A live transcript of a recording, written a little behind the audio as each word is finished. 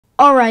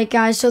Alright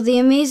guys, so the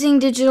Amazing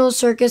Digital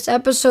Circus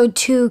Episode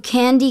 2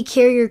 Candy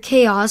Carrier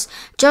Chaos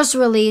just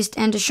released,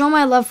 and to show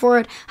my love for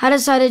it, I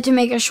decided to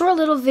make a short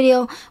little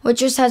video which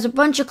just has a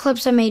bunch of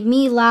clips that made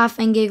me laugh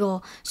and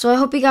giggle. So I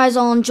hope you guys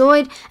all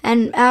enjoyed,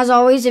 and as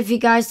always, if you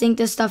guys think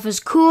this stuff is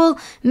cool,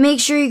 make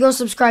sure you go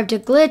subscribe to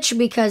Glitch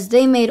because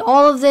they made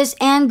all of this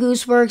and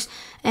Gooseworks,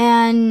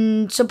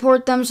 and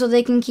support them so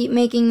they can keep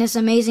making this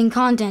amazing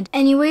content.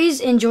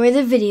 Anyways, enjoy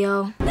the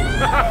video.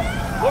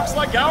 Looks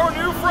like our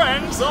new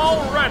friend's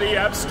already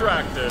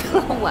abstracted.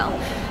 Well,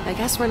 I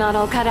guess we're not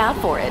all cut out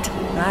for it.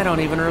 I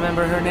don't even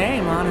remember her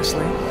name,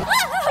 honestly.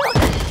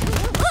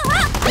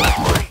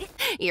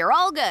 You're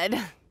all good.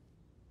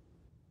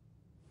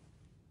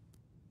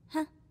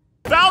 Huh?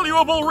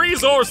 Valuable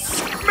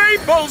resource!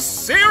 Maple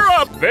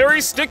syrup!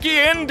 Very sticky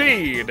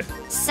indeed.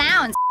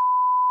 Sounds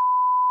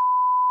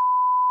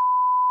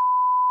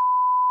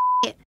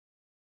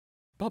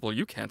Bubble,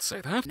 you can't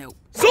say that. No.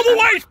 Silver,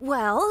 wait!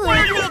 Well... Why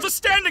are you all just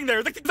standing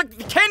there? The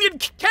Candy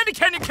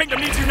Kingdom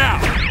needs you now!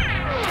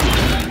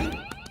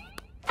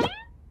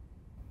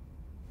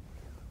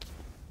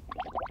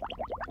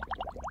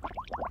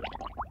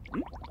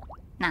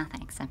 No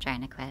thanks, I'm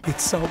trying to quit.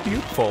 It's so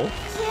beautiful.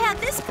 Yeah,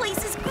 this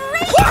place is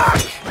great!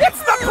 Look! It's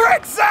the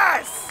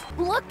princess!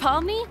 Look,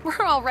 Pomni,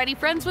 we're already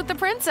friends with the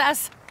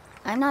princess.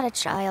 I'm not a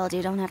child,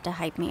 you don't have to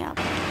hype me up.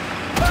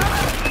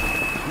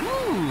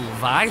 Ooh,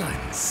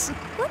 violence.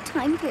 What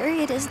time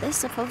period is this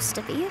supposed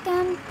to be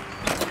again?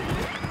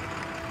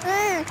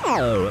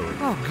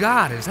 Oh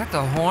God, is that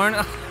the horn?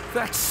 Ugh,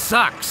 that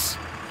sucks.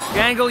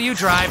 Gangle, you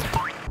drive.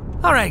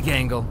 All right,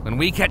 Gangle, when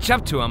we catch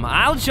up to him,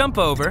 I'll jump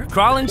over,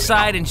 crawl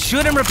inside, and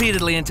shoot him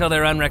repeatedly until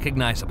they're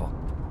unrecognizable.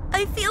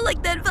 I feel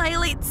like that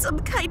violates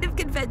some kind of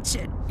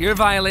convention. You're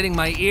violating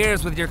my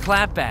ears with your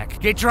clapback.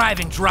 Get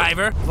driving,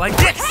 driver, like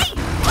this! Hey!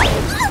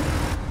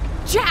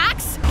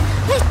 Jax!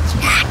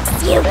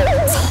 Jax, you...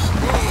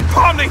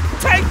 Pomni,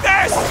 take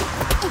this!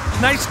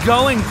 Nice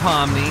going,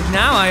 Pomni.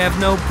 Now I have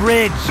no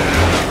bridge.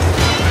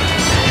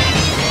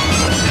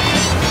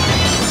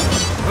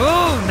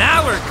 Ooh,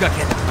 now we're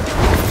cooking.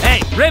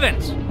 Hey,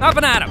 Ribbons, up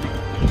and at 'em.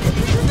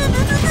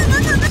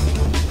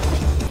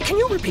 Can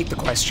you repeat the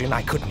question?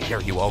 I couldn't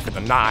hear you over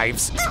the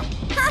knives. Are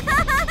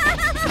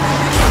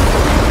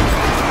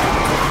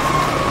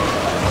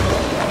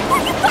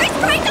you guys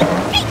trying to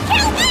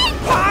kill me?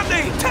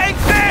 Pomni, take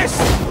this!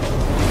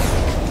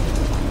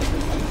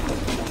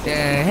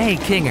 Hey,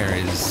 Kinger,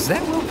 is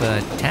that rope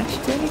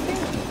attached to anything?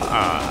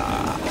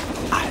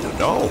 I don't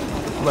know.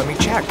 Let me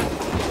check.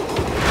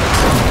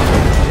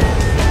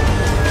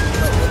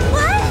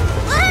 What?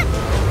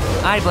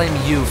 I blame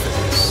you for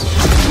this.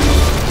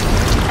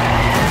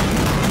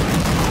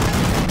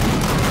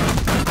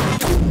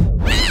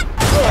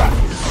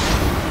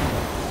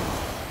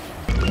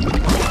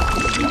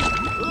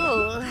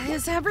 Ooh,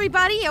 is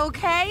everybody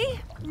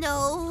okay?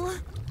 No.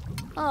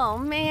 Oh,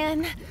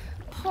 man.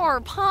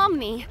 Poor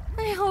Pomni.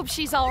 I hope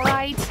she's all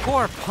right.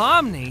 Poor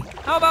Pomni?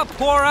 How about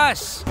poor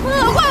us?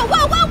 Whoa,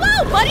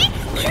 buddy!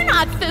 We're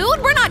not food,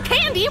 we're not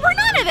candy, we're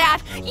none of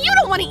that! You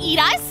don't want to eat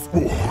us!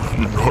 Oh,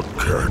 not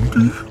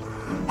candy?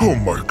 How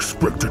am I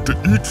expected to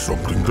eat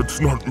something that's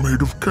not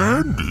made of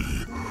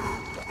candy?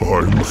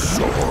 I'm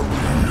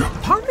sorry.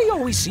 Pomni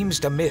always seems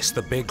to miss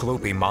the big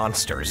loopy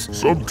monsters.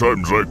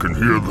 Sometimes I can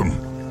hear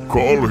them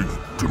calling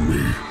to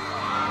me.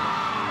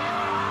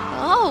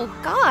 Oh,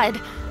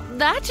 God.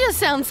 That just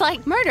sounds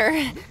like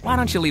murder. Why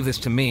don't you leave this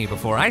to me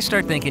before I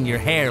start thinking your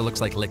hair looks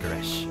like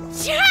licorice?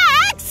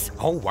 Jax!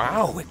 Oh,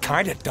 wow, it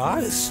kinda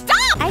does.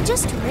 Stop! I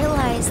just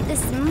realized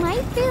this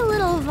might be a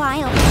little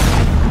violent.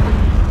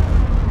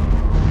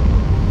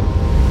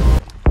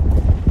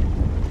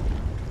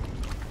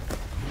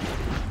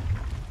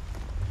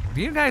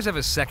 Do you guys have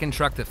a second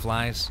truck that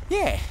flies?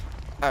 Yeah.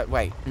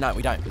 Wait, no,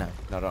 we don't. No,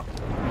 not at all.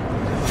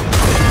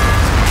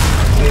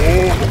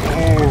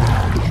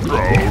 Down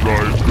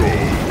I go.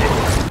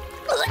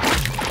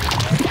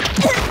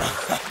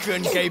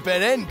 Couldn't keep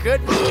it in,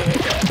 could we?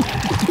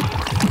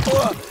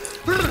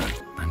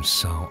 I'm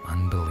so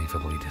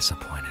unbelievably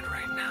disappointed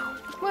right now.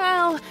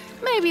 Well,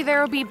 maybe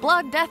there'll be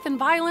blood, death, and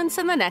violence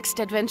in the next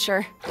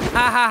adventure. Ha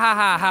ha ha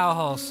ha, how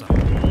wholesome.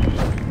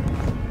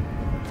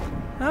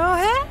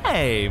 Oh,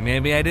 hey,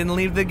 maybe I didn't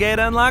leave the gate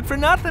unlocked for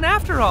nothing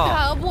after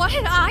all. What?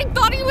 I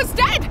thought he was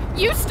dead!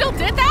 You still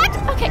did that?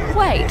 Okay,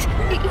 wait.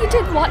 You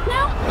did what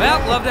now?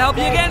 Well, love to help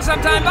you again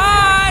sometime,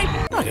 bye!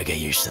 I gotta get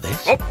used to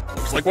this. Oh,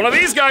 looks like one of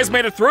these guys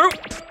made it through.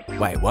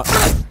 Wait, what?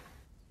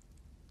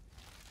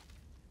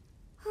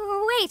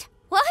 Wait,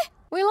 what?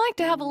 We like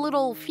to have a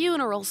little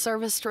funeral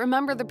service to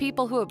remember the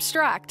people who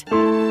abstract.